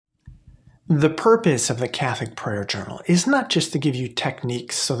The purpose of the Catholic Prayer Journal is not just to give you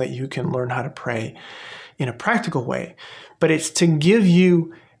techniques so that you can learn how to pray in a practical way, but it's to give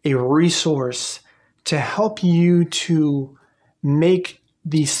you a resource to help you to make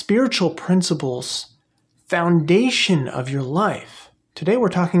the spiritual principles foundation of your life. Today we're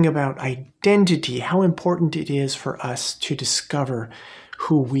talking about identity, how important it is for us to discover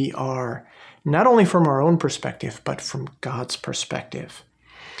who we are, not only from our own perspective, but from God's perspective.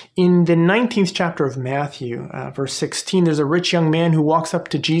 In the 19th chapter of Matthew, verse 16, there's a rich young man who walks up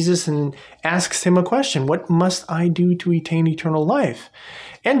to Jesus and asks him a question. What must I do to attain eternal life?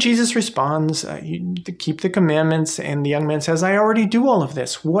 And Jesus responds, keep the commandments. And the young man says, I already do all of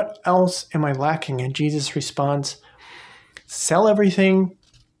this. What else am I lacking? And Jesus responds, sell everything,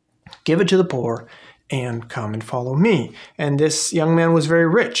 give it to the poor, and come and follow me. And this young man was very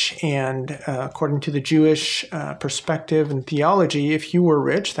rich. And according to the Jewish perspective and theology, if you were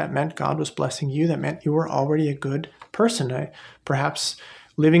rich, that meant God was blessing you. That meant you were already a good person, perhaps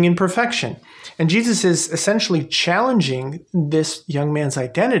living in perfection. And Jesus is essentially challenging this young man's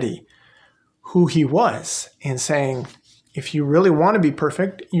identity, who he was, and saying, if you really want to be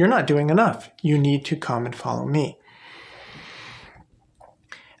perfect, you're not doing enough. You need to come and follow me.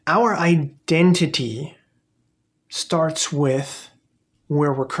 Our identity starts with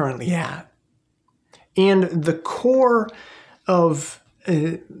where we're currently at. And the core of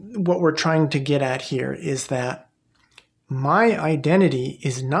what we're trying to get at here is that my identity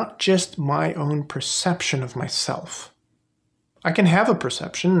is not just my own perception of myself. I can have a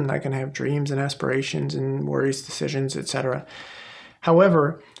perception and I can have dreams and aspirations and worries, decisions, etc.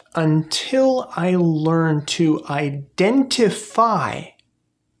 However, until I learn to identify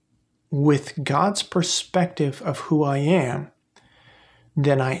with God's perspective of who I am,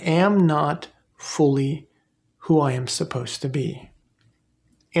 then I am not fully who I am supposed to be.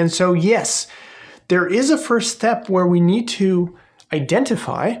 And so, yes, there is a first step where we need to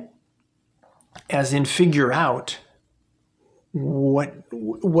identify, as in figure out, what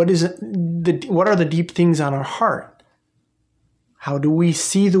are the deep things on our heart? How do we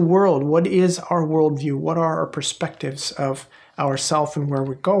see the world? What is our worldview? What are our perspectives of ourself and where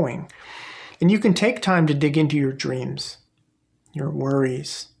we're going? And you can take time to dig into your dreams, your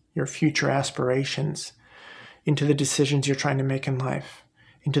worries, your future aspirations, into the decisions you're trying to make in life,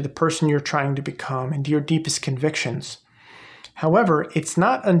 into the person you're trying to become, into your deepest convictions. However, it's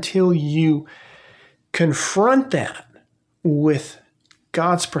not until you confront that with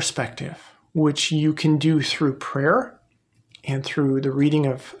God's perspective, which you can do through prayer and through the reading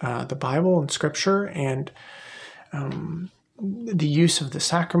of the Bible and Scripture and the use of the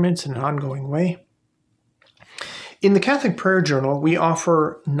sacraments in an ongoing way. In the Catholic Prayer Journal, we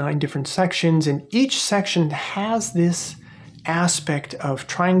offer 9 different sections, and each section has this aspect of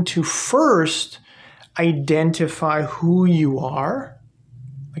trying to first identify who you are,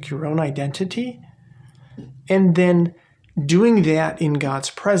 like your own identity, and then doing that in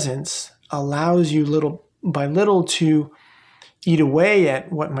God's presence allows you little by little to eat away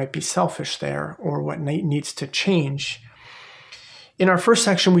at what might be selfish there or what needs to change. In our first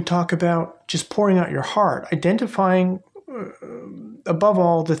section, we talk about just pouring out your heart, identifying, above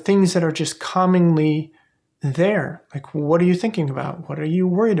all, the things that are just commonly there. Like, what are you thinking about? What are you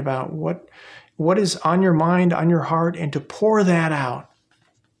worried about? What is on your mind, on your heart, and to pour that out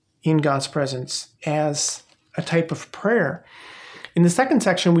in God's presence as a type of prayer. In the second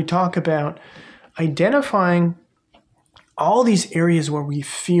section, we talk about identifying all these areas where we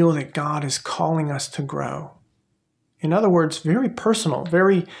feel that God is calling us to grow. In other words, very personal,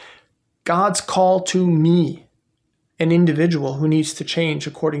 very God's call to me, an individual who needs to change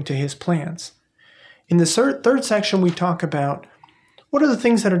according to his plans. In the third section, we talk about what are the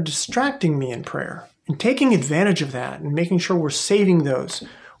things that are distracting me in prayer and taking advantage of that and making sure we're saving those.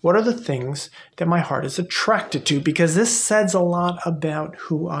 What are the things that my heart is attracted to? Because this says a lot about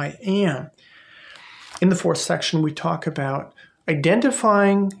who I am. In the fourth section, we talk about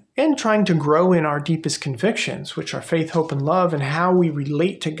identifying and trying to grow in our deepest convictions, which are faith, hope, and love, and how we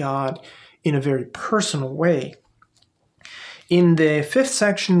relate to God in a very personal way. In the fifth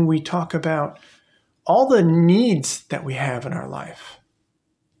section, we talk about all the needs that we have in our life.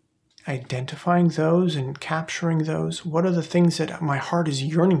 Identifying those and capturing those. What are the things that my heart is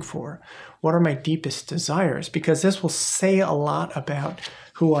yearning for? What are my deepest desires? Because this will say a lot about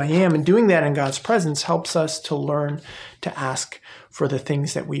who I am. And doing that in God's presence helps us to learn to ask for the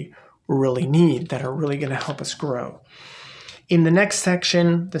things that we really need, that are really going to help us grow. In the next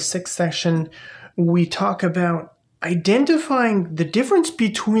section, the sixth section, we talk about identifying the difference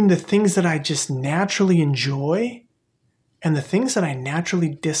between the things that I just naturally enjoy and the things that I naturally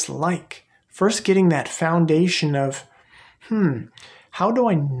dislike. First getting that foundation of, how do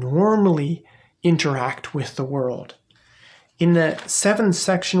I normally interact with the world? In the 7th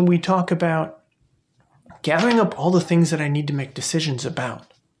section, we talk about gathering up all the things that I need to make decisions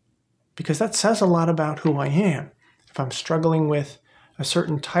about, because that says a lot about who I am. If I'm struggling with a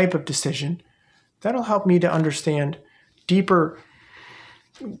certain type of decision, that'll help me to understand deeper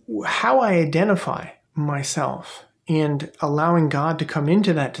how I identify myself, and allowing God to come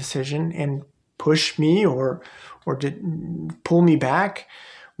into that decision and push me or to pull me back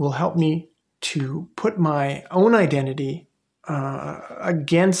will help me to put my own identity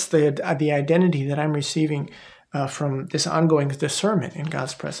against the identity that I'm receiving from this ongoing discernment in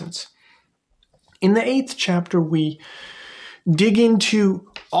God's presence. In the 8th chapter, we dig into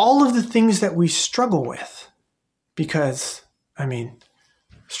all of the things that we struggle with, because,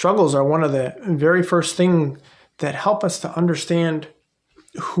 struggles are one of the very first things that help us to understand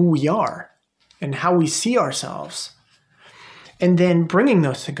who we are and how we see ourselves. And then bringing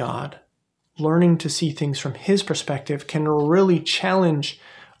those to God, learning to see things from His perspective, can really challenge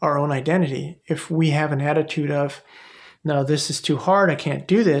our own identity. If we have an attitude of, no, this is too hard, I can't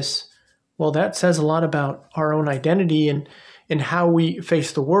do this, well, that says a lot about our own identity and how we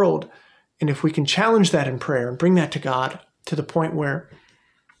face the world. And if we can challenge that in prayer and bring that to God to the point where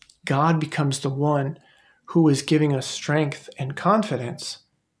God becomes the one who is giving us strength and confidence,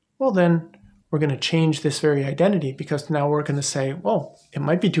 well, then we're going to change this very identity, because now we're going to say, well, it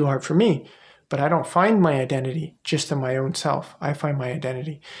might be too hard for me, but I don't find my identity just in my own self. I find my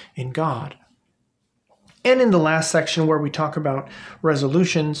identity in God. And in the last section where we talk about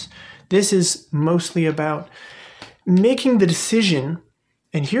resolutions, this is mostly about making the decision.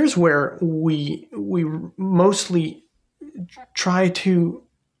 And here's where we mostly try to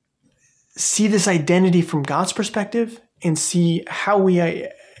see this identity from God's perspective and see how we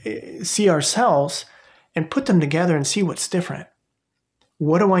see ourselves and put them together and see what's different.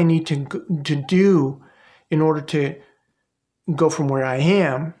 What do I need to do in order to go from where I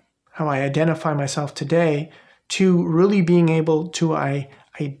am, how I identify myself today, to really being able to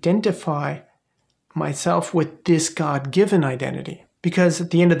identify myself with this God-given identity? Because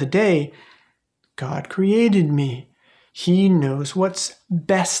at the end of the day, God created me. He knows what's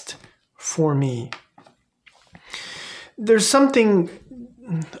best for me. There's something,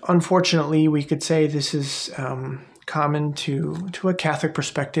 unfortunately, we could say this is common to a Catholic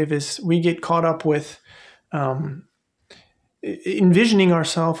perspective, is we get caught up with envisioning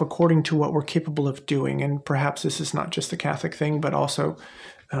ourselves according to what we're capable of doing. And perhaps this is not just a Catholic thing, but also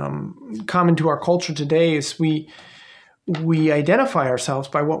common to our culture today, is we identify ourselves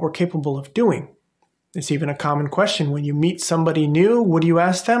by what we're capable of doing. It's even a common question when you meet somebody new. What do you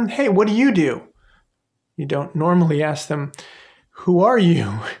ask them? Hey, what do you do? You don't normally ask them, who are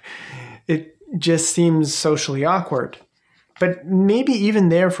you? It just seems socially awkward. But maybe even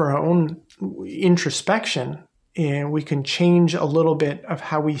there, for our own introspection, and we can change a little bit of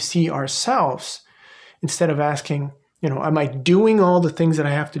how we see ourselves. Instead of asking, am I doing all the things that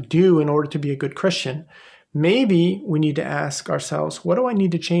I have to do in order to be a good Christian? Maybe we need to ask ourselves, what do I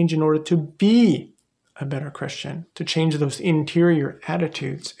need to change in order to be a better Christian, to change those interior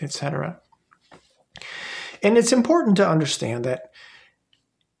attitudes, etc. And it's important to understand that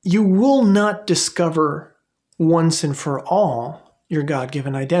you will not discover once and for all your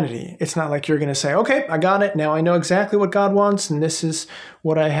God-given identity. It's not like you're going to say, okay, I got it. Now I know exactly what God wants, and this is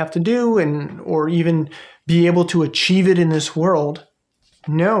what I have to do, or even be able to achieve it in this world.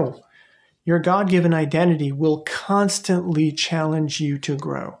 No, your God-given identity will constantly challenge you to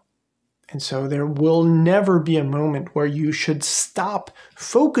grow. And so there will never be a moment where you should stop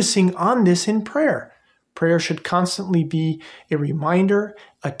focusing on this in prayer. Prayer should constantly be a reminder,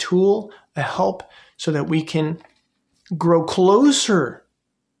 a tool, a help, so that we can grow closer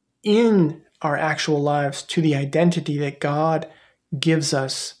in our actual lives to the identity that God gives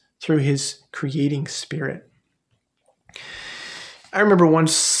us through His creating Spirit. I remember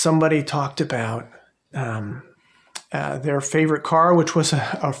once somebody talked about their favorite car, which was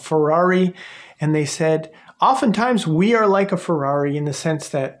a Ferrari, and they said, oftentimes we are like a Ferrari in the sense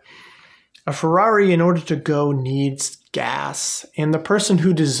that a Ferrari, in order to go, needs gas, and the person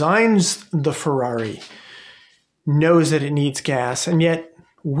who designs the Ferrari knows that it needs gas, and yet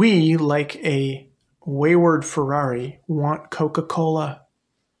we, like a wayward Ferrari, want Coca-Cola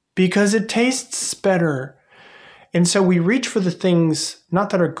because it tastes better. And so we reach for the things, not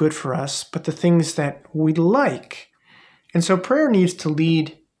that are good for us, but the things that we like. And so prayer needs to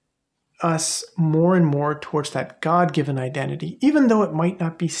lead us more and more towards that God-given identity, even though it might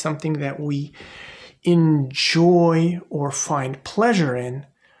not be something that we enjoy or find pleasure in.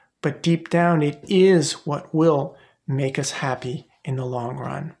 but deep down it is what will make us happy in the long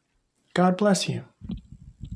run. God bless you.